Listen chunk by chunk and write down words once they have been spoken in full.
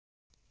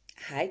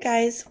Hi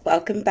guys,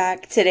 welcome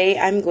back. Today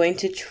I'm going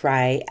to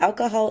try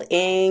alcohol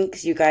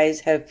inks. You guys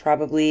have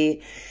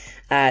probably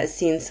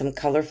seen some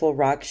colorful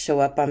rocks show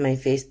up on my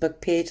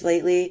Facebook page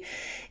lately,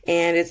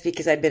 and it's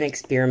because I've been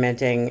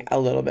experimenting a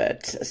little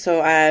bit.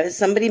 So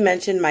somebody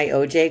mentioned my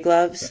OJ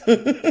gloves.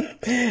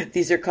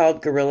 These are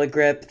called Gorilla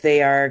Grip.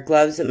 They are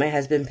gloves that my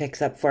husband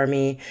picks up for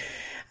me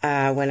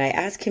when I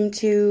ask him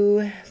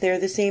to. They're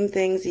the same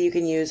things that you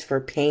can use for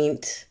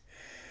paint,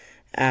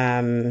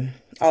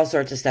 all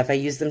sorts of stuff. I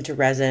use them to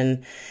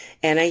resin,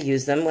 and I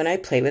use them when I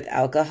play with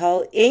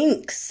alcohol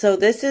inks. So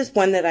this is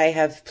one that I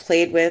have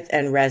played with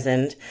and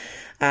resined.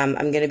 I'm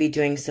going to be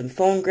doing some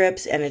foam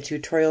grips, and a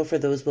tutorial for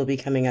those will be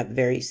coming up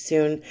very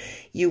soon.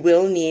 You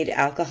will need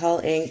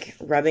alcohol ink,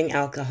 rubbing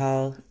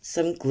alcohol,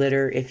 some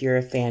glitter if you're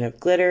a fan of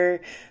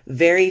glitter.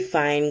 Very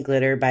fine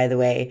glitter, by the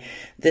way.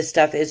 This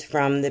stuff is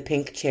from the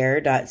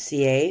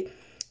pinkchair.ca.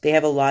 They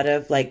have a lot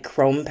of like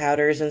chrome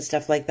powders and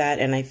stuff like that,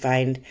 and I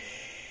find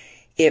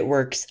it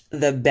works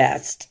the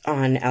best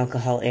on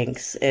alcohol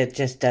inks. It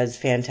just does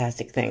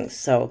fantastic things.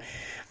 So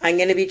I'm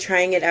going to be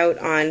trying it out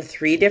on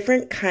 3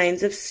 different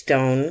kinds of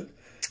stone.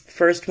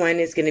 First one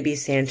is going to be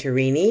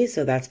Santorini,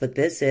 so that's what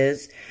this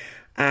is.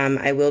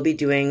 I will be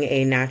doing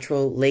a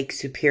natural Lake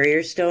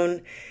Superior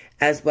stone,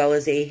 as well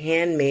as a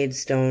handmade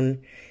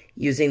stone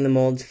using the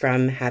molds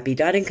from Happy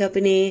Dotting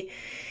Company.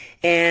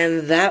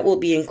 And that will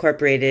be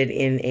incorporated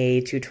in a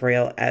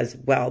tutorial as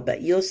well,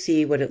 but you'll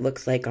see what it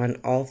looks like on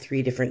all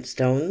 3 different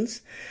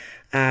stones.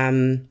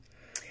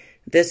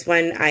 This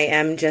one, I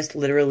am just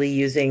literally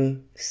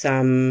using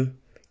some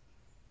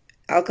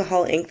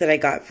alcohol ink that I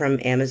got from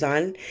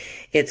Amazon.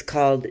 It's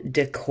called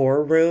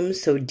Decor Room,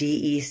 so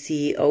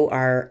D-E-C-O-R-R-O-M,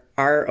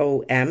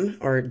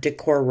 or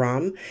Decor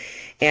Rom.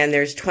 And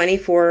there's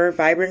 24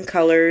 vibrant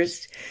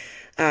colors.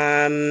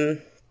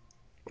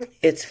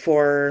 It's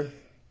for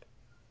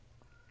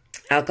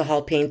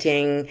alcohol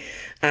painting,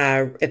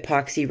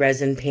 epoxy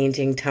resin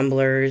painting,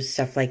 tumblers,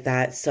 stuff like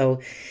that.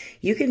 So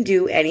you can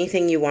do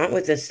anything you want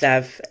with this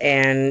stuff,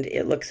 and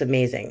it looks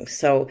amazing.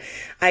 So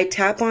I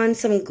tap on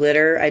some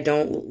glitter. I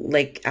don't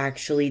like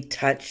actually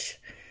touch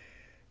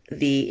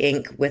the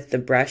ink with the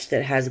brush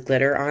that has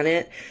glitter on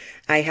it.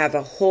 I have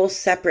a whole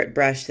separate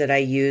brush that I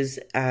use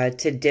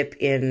to dip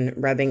in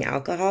rubbing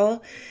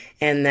alcohol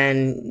and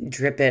then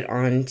drip it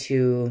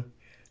onto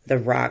the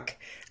rock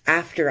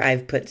after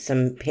I've put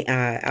some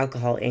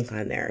alcohol ink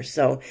on there.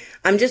 So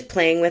I'm just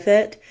playing with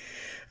it.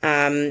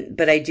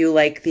 But I do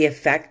like the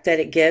effect that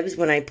it gives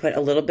when I put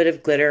a little bit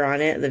of glitter on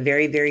it, the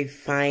very, very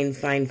fine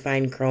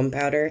chrome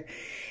powder.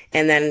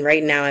 And then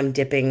right now I'm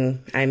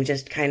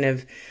just kind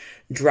of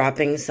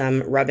dropping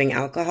some rubbing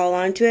alcohol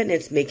onto it, and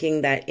it's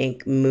making that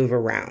ink move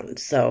around.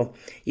 So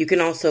you can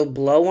also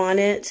blow on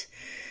it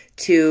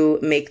to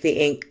make the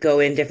ink go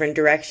in different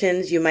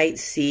directions. You might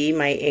see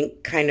my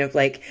ink kind of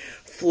like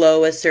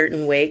flow a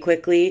certain way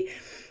quickly,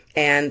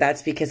 and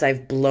that's because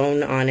I've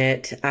blown on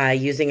it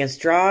using a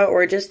straw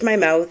or just my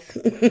mouth.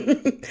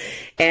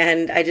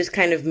 And I just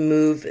kind of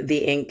move the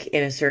ink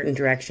in a certain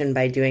direction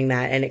by doing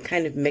that, and it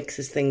kind of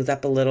mixes things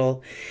up a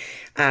little.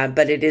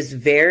 But it is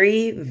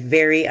very,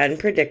 very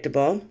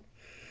unpredictable,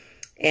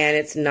 and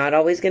it's not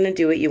always going to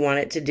do what you want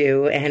it to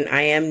do. And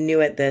I am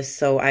new at this,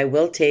 so I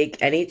will take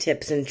any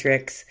tips and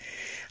tricks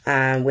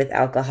with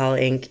alcohol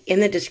ink in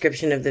the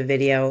description of the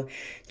video.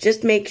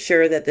 Just make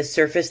sure that the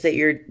surface that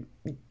you're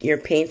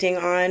painting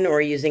on or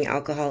using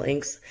alcohol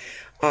inks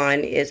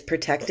on is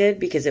protected,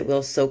 because it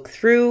will soak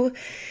through.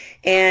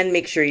 And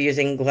make sure you're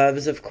using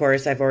gloves. Of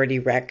course, I've already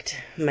wrecked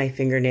my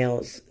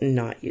fingernails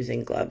not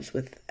using gloves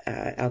with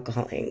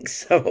alcohol ink.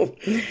 So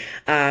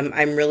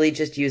I'm really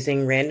just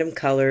using random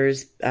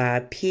colors,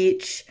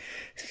 peach,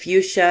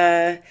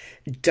 fuchsia,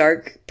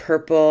 dark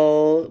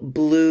purple,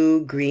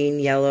 blue, green,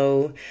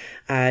 yellow,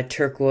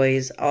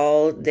 turquoise.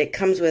 All that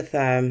comes with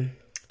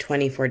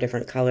 24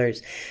 different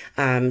colors.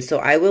 So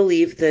I will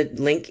leave the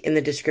link in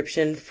the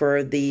description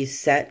for the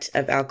set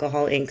of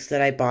alcohol inks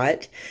that I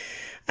bought.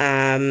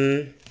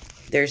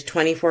 There's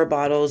 24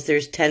 bottles.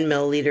 There's 10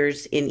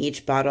 milliliters in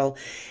each bottle,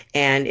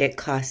 and it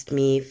cost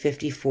me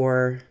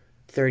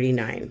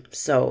 $54.39.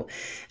 So,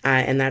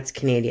 and that's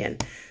Canadian.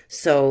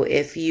 So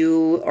if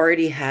you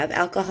already have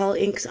alcohol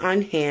inks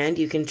on hand,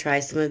 you can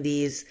try some of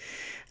these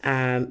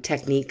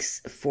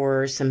techniques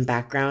for some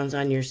backgrounds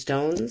on your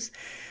stones.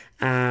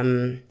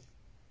 I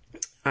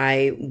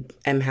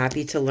am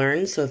happy to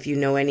learn. So if you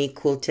know any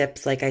cool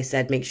tips, like I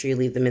said, make sure you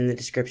leave them in the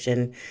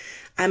description.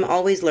 I'm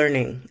always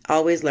learning,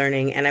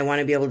 and I want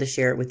to be able to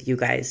share it with you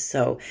guys.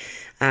 So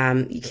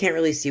you can't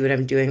really see what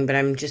I'm doing, but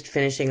I'm just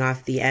finishing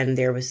off the end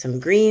there with some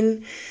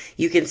green.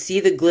 You can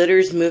see the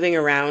glitters moving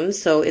around,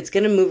 so it's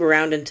going to move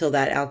around until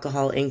that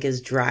alcohol ink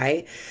is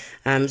dry.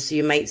 So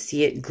you might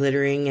see it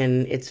glittering,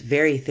 and it's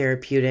very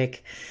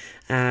therapeutic.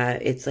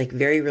 It's like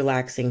very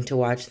relaxing to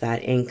watch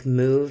that ink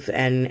move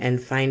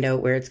and find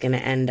out where it's going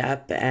to end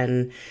up,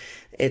 and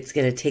it's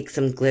going to take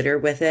some glitter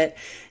with it.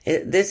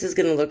 This is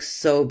going to look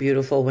so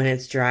beautiful when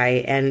it's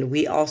dry, and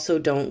we also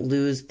don't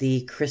lose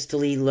the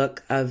crystally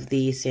look of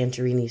the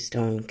Santorini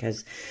stone,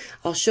 because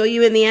I'll show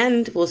you in the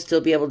end, we'll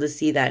still be able to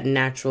see that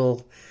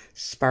natural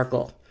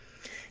sparkle.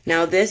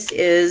 Now this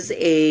is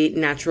a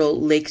natural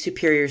Lake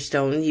Superior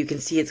stone. You can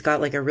see it's got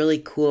like a really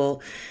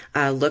cool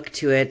look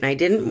to it. And I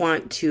didn't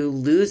want to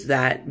lose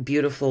that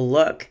beautiful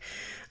look,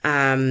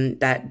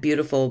 that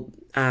beautiful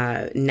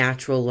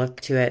natural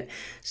look to it.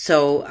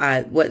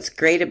 So what's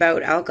great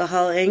about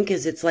alcohol ink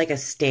is it's like a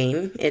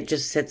stain. It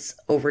just sits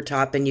over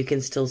top and you can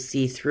still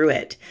see through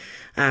it.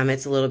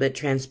 It's a little bit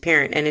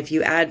transparent. And if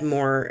you add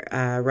more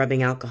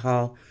rubbing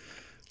alcohol,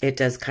 it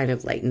does kind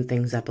of lighten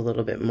things up a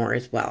little bit more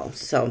as well.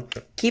 So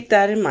keep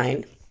that in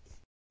mind.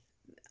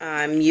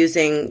 I'm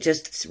using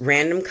just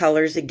random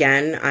colors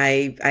again.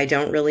 I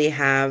don't really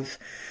have,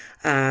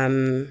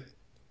 I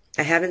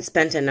haven't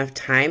spent enough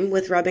time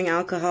with rubbing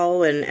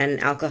alcohol and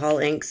alcohol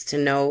inks to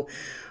know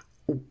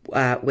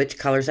which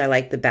colors I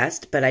like the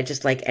best, but I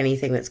just like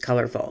anything that's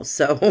colorful.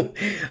 So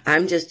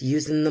I'm just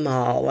using them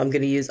all. I'm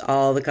going to use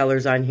all the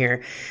colors on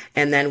here,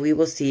 and then we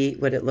will see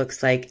what it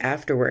looks like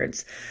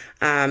afterwards.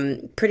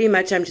 Pretty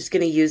much I'm just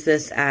going to use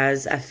this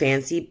as a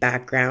fancy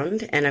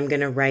background, and I'm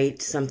going to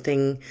write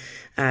something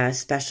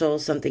special,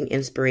 something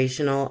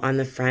inspirational on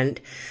the front.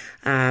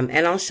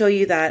 And I'll show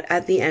you that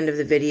at the end of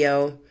the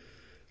video.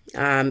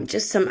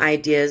 Just some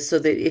ideas so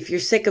that if you're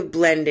sick of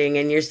blending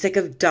and you're sick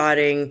of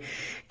dotting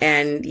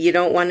and you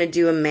don't want to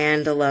do a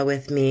mandala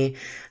with me,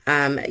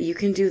 you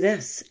can do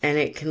this and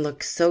it can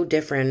look so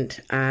different.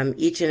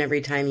 Each and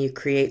every time you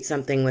create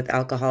something with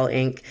alcohol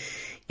ink,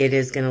 it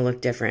is going to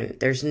look different.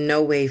 There's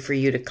no way for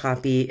you to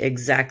copy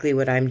exactly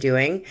what I'm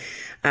doing,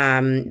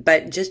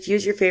 but just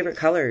use your favorite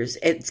colors.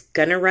 It's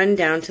going to run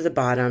down to the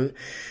bottom.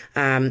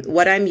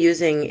 What I'm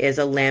using is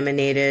a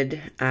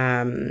laminated,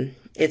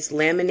 it's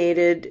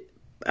laminated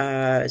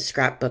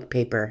scrapbook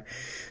paper.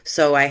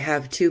 So I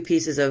have two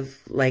pieces of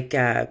like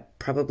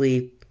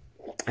probably,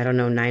 I don't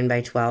know, 9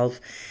 by 12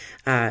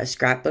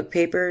 scrapbook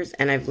papers,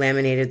 and I've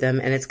laminated them,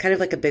 and it's kind of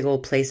like a big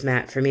old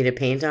placemat for me to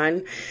paint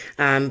on.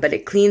 But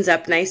it cleans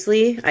up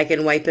nicely. I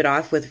can wipe it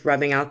off with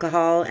rubbing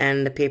alcohol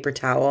and a paper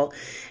towel,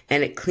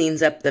 and it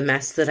cleans up the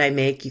mess that I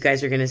make. You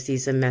guys are going to see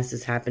some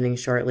messes happening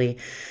shortly.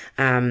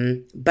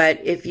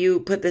 But if you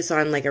put this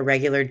on like a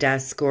regular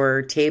desk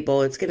or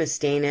table, it's going to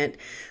stain it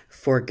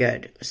for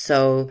good.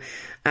 So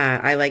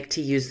I like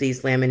to use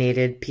these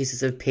laminated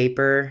pieces of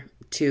paper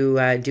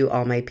to do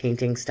all my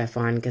painting stuff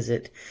on, because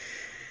it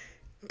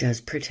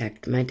does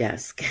protect my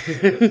desk.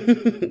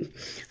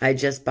 I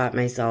just bought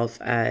myself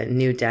a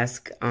new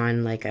desk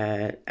on like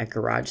a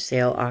garage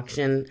sale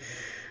auction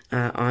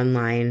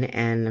online,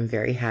 and I'm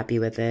very happy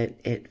with it.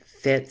 It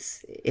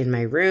fits in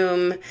my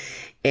room,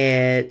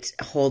 it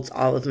holds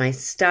all of my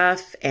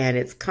stuff, and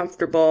it's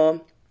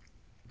comfortable,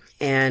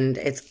 and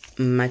it's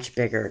much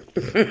bigger.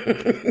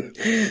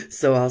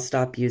 So I'll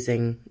stop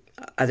using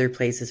other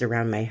places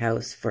around my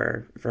house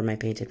for my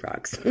painted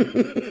rocks.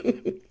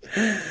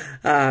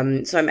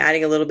 So I'm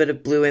adding a little bit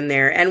of blue in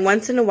there. And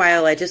once in a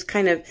while, I just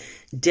kind of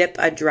dip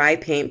a dry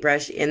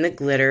paintbrush in the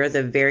glitter,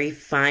 the very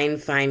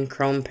fine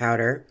chrome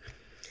powder.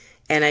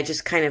 And I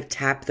just kind of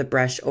tap the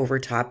brush over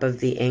top of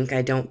the ink.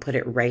 I don't put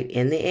it right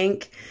in the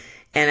ink.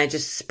 And I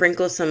just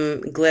sprinkle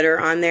some glitter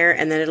on there,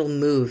 and then it'll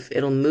move.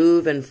 It'll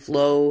move and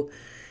flow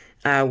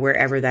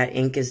wherever that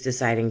ink is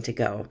deciding to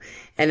go.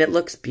 And it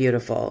looks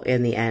beautiful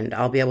in the end.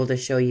 I'll be able to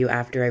show you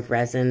after I've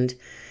resined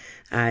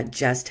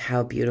just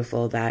how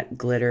beautiful that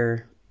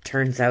glitter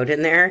turns out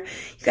in there.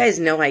 You guys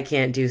know I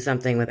can't do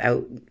something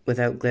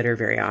without glitter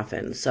very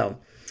often, so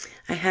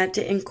I had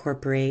to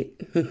incorporate.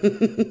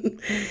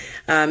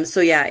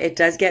 So yeah, it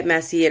does get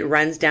messy. It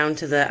runs down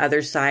to the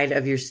other side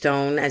of your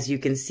stone, as you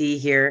can see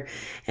here,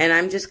 and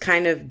I'm just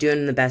kind of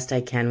doing the best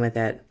I can with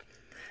it.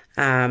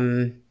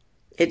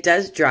 It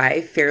does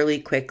dry fairly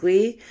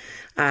quickly,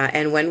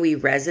 and when we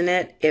resin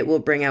it, it will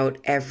bring out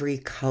every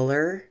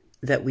color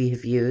that we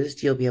have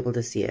used. You'll be able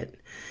to see it.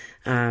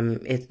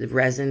 The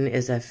resin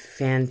is a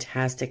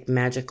fantastic,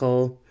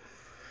 magical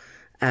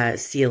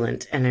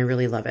sealant, and I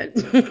really love it.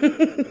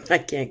 I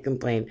can't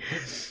complain.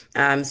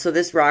 So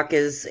this rock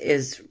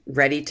is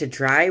ready to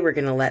dry. We're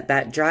going to let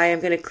that dry.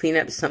 I'm going to clean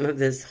up some of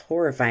this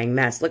horrifying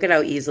mess. Look at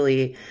how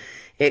easily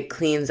it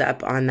cleans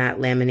up on that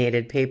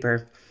laminated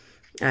paper.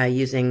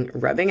 Using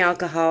rubbing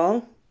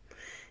alcohol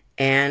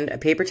and a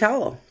paper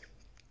towel.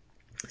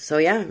 So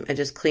yeah, I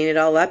just clean it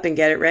all up and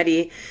get it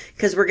ready,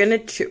 because we're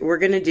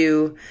gonna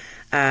do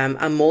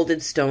a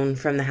molded stone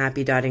from the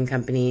Happy Dotting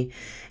Company,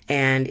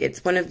 and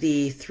it's one of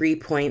the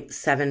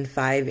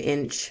 3.75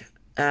 inch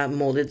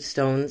molded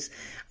stones.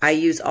 I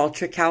use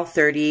ultracal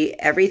 30.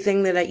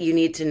 Everything that you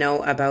need to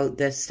know about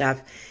this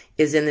stuff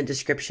is in the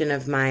description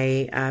of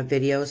my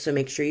video, so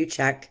make sure you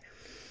check.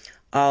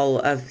 All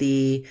of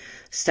the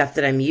stuff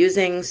that I'm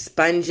using,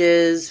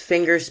 sponges,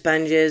 finger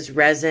sponges,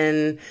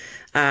 resin,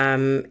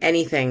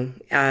 anything.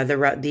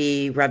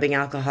 The rubbing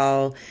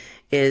alcohol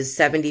is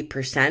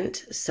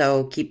 70%.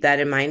 So keep that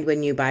in mind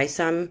when you buy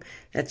some.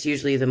 That's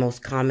usually the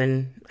most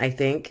common, I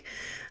think.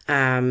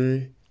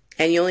 And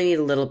you only need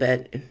a little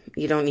bit.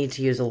 You don't need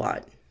to use a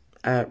lot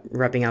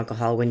rubbing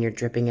alcohol when you're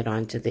dripping it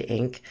onto the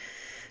ink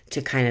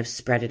to kind of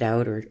spread it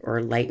out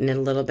or lighten it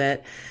a little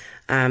bit.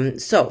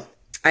 So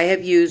I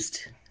have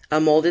used a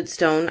molded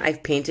stone.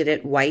 I've painted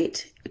it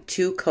white,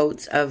 2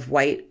 coats of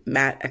white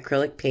matte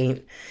acrylic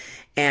paint.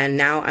 And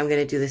now I'm going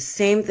to do the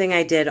same thing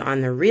I did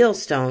on the real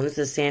stones,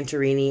 the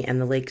Santorini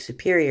and the Lake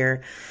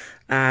Superior.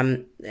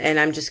 And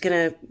I'm just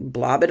going to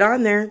blob it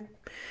on there.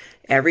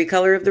 Every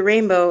color of the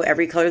rainbow,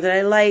 every color that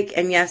I like.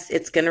 And yes,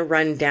 it's going to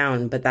run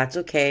down, but that's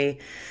okay.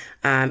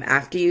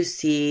 After you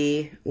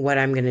see what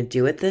I'm going to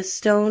do with this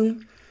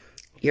stone,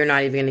 you're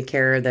not even going to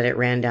care that it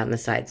ran down the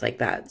sides like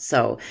that.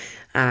 So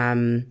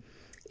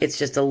it's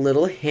just a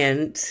little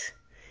hint.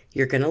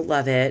 You're going to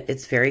love it.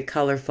 It's very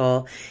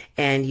colorful,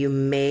 and you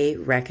may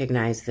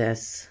recognize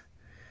this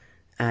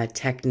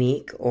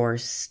technique or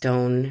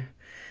stone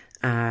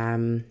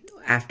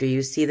after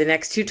you see the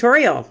next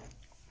tutorial.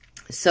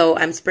 So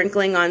I'm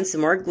sprinkling on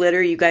some more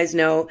glitter. You guys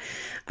know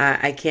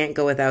I can't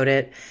go without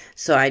it.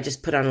 So I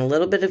just put on a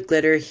little bit of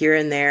glitter here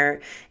and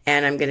there,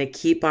 and I'm going to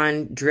keep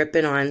on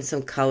dripping on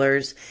some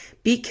colors.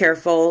 Be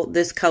careful.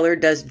 This color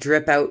does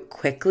drip out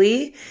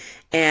quickly,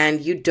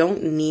 and you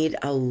don't need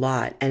a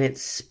lot, and it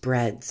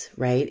spreads,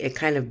 right? It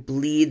kind of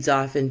bleeds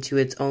off into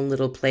its own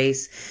little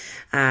place.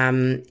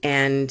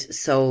 And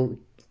so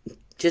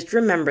just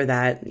remember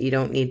that you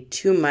don't need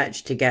too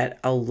much to get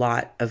a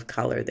lot of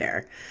color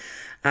there.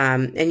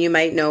 And you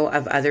might know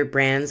of other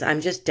brands. I'm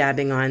just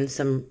dabbing on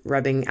some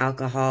rubbing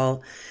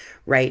alcohol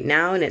right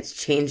now, and it's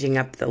changing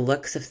up the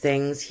looks of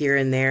things here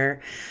and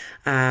there.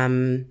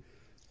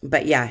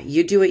 But yeah,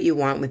 you do what you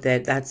want with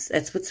it. That's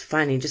what's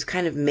fun. You just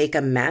kind of make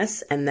a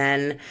mess, and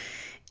then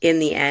in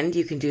the end,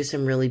 you can do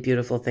some really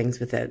beautiful things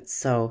with it.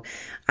 So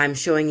I'm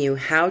showing you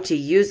how to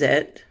use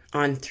it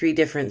on 3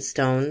 different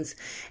stones,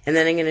 and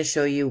then I'm going to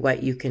show you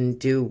what you can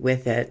do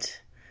with it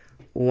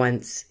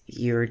once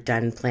you're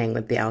done playing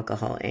with the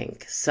alcohol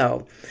ink.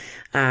 So,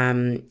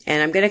 and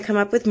I'm going to come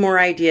up with more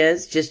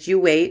ideas. Just you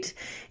wait.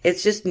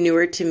 It's just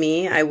newer to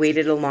me. I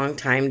waited a long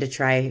time to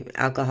try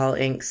alcohol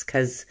inks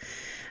because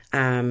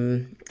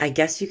I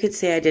guess you could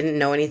say I didn't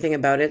know anything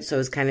about it, so I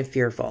was kind of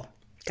fearful,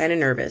 kind of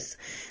nervous.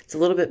 It's a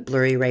little bit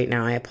blurry right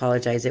now. I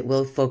apologize. It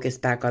will focus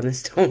back on the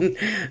stone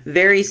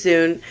very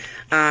soon.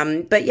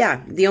 But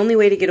yeah, the only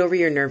way to get over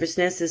your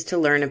nervousness is to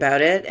learn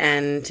about it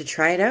and to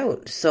try it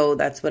out. So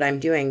that's what I'm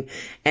doing.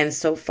 And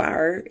so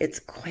far, it's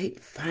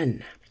quite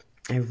fun.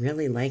 I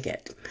really like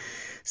it.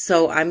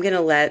 So I'm going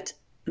to let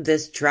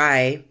this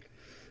dry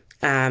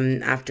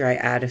after I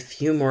add a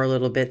few more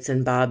little bits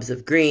and bobs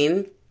of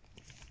green.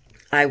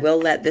 I will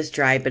let this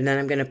dry, but then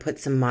I'm going to put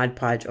some Mod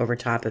Podge over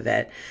top of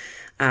it.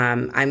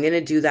 I'm going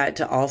to do that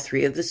to all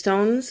 3 of the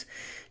stones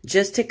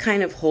just to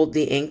kind of hold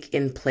the ink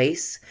in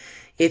place.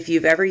 If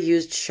you've ever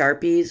used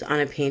Sharpies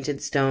on a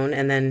painted stone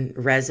and then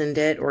resined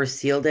it or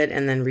sealed it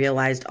and then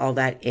realized all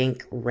that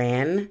ink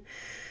ran,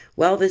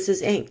 well, this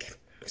is ink.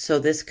 So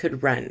this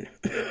could run.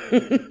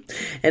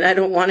 And I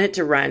don't want it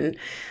to run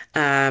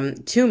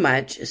too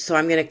much. So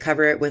I'm going to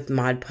cover it with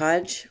Mod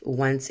Podge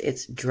once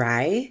it's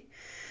dry.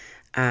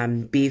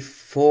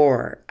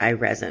 Before I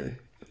resin.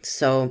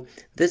 So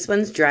this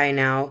one's dry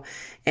now,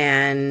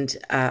 and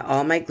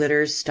all my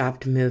glitters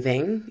stopped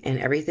moving, and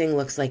everything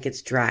looks like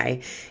it's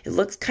dry. It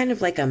looks kind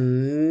of like a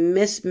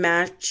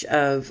mismatch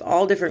of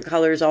all different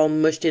colors all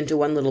mushed into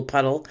one little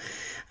puddle.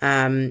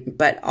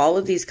 But all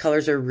of these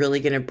colors are really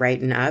going to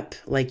brighten up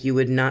like you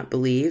would not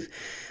believe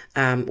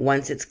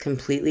once it's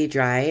completely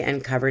dry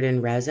and covered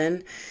in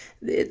resin.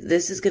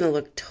 This is going to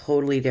look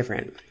totally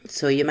different.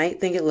 So you might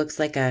think it looks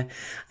like a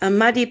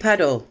muddy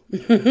puddle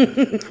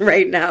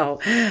right now,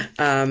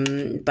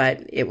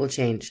 but it will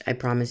change, I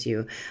promise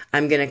you.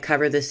 I'm going to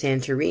cover the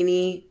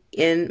Santorini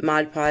in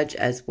Mod Podge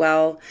as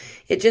well.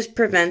 It just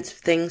prevents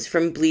things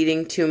from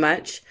bleeding too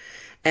much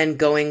and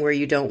going where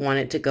you don't want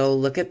it to go.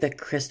 Look at the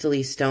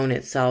crystally stone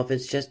itself.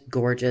 It's just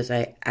gorgeous.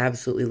 I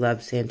absolutely love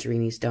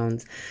Santorini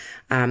stones.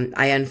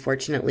 I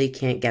unfortunately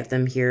can't get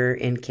them here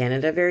in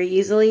Canada very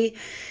easily.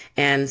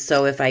 And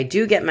so if I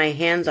do get my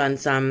hands on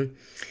some,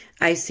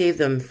 I save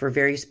them for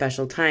very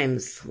special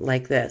times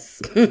like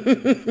this.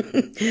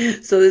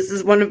 So this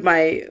is one of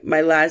my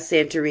last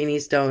Santorini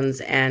stones,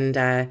 and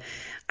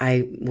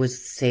I was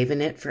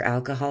saving it for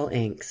alcohol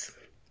inks.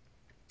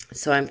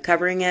 So I'm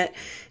covering it,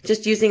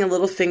 just using a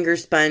little finger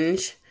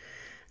sponge,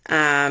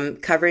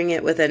 covering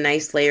it with a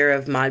nice layer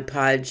of Mod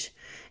Podge,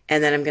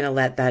 and then I'm going to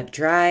let that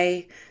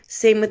dry.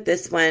 Same with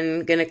this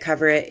one, going to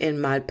cover it in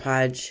Mod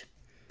Podge.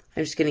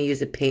 I'm just going to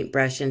use a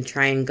paintbrush and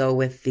try and go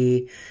with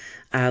the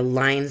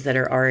lines that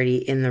are already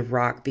in the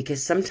rock,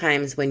 because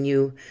sometimes when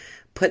you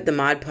put the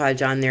Mod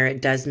Podge on there,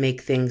 it does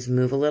make things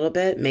move a little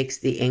bit, makes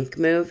the ink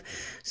move.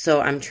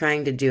 So I'm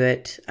trying to do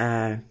it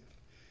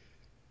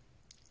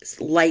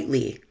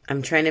lightly.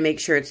 I'm trying to make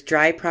sure it's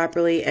dry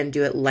properly and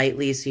do it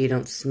lightly so you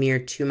don't smear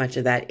too much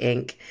of that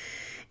ink.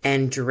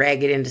 and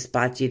drag it into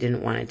spots you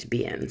didn't want it to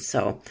be in.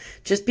 So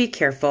just be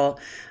careful.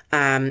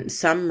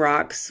 Some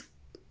rocks,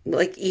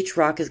 like each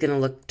rock is going to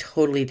look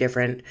totally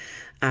different.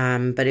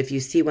 But if you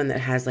see one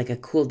that has like a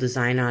cool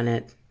design on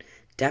it,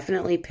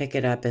 definitely pick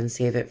it up and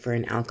save it for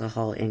an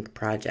alcohol ink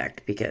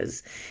project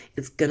because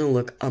it's going to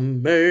look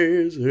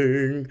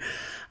amazing.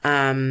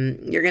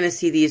 You're going to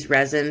see these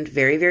resined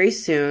very, very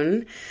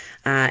soon.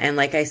 And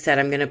like I said,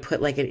 I'm going to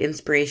put like an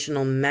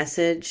inspirational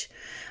message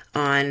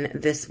on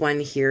this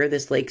one here,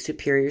 this Lake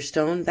Superior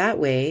stone. That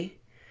way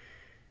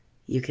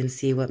you can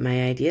see what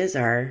my ideas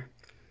are.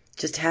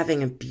 Just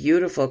having a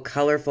beautiful,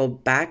 colorful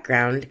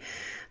background.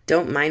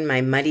 Don't mind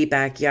my muddy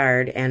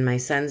backyard and my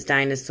son's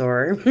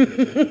dinosaur.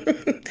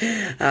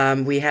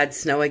 We had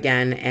snow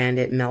again and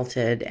it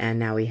melted and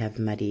now we have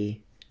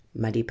muddy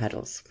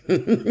puddles.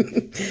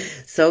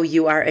 So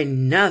you are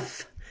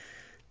enough.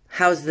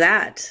 How's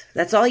that?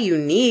 That's all you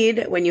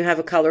need when you have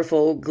a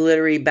colorful,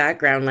 glittery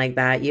background like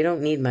that. You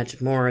don't need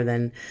much more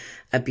than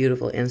a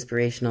beautiful,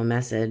 inspirational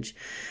message.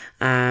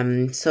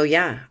 So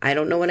yeah, I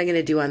don't know what I'm going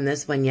to do on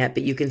this one yet,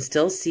 but you can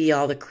still see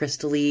all the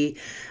crystally,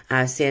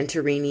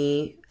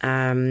 Santorini,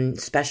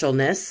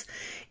 specialness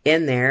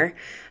in there.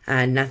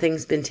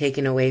 Nothing's been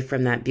taken away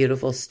from that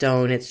beautiful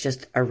stone. It's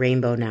just a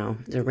rainbow now.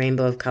 It's a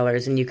rainbow of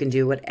colors, and you can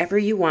do whatever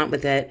you want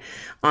with it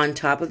on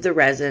top of the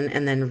resin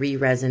and then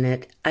re-resin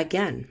it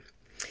again.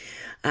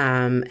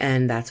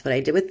 And that's what I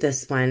did with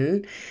this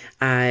one.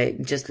 I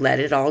just let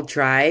it all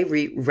dry,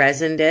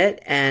 resined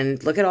it,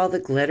 and look at all the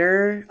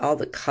glitter, all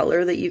the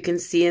color that you can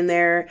see in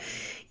there.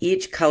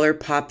 Each color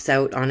pops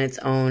out on its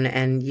own,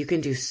 and you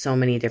can do so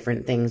many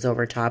different things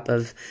over top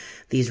of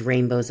these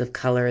rainbows of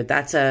color.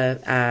 That's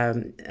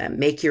a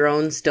make your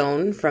own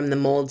stone from the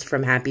molds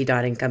from Happy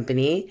Dot &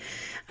 Company.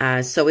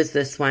 So is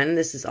this one.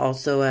 This is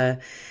also a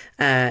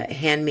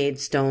handmade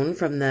stone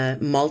from the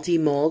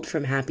multi-mold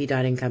from Happy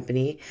Dot &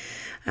 Company.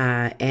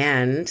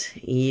 And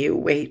you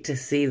wait to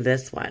see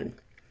this one.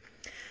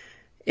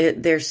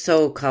 They're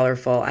so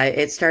colorful.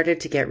 It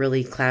started to get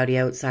really cloudy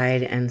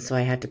outside, and so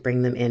I had to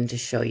bring them in to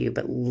show you.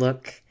 But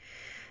look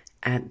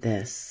at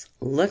this.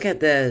 Look at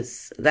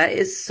this. That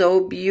is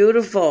so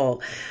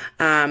beautiful.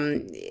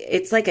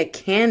 It's like a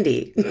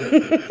candy.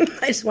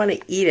 I just want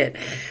to eat it.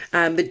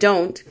 But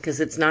don't, because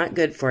it's not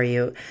good for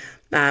you.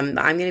 I'm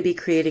going to be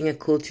creating a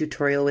cool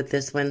tutorial with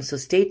this one, so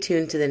stay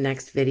tuned to the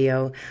next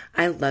video.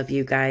 I love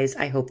you guys.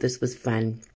 I hope this was fun.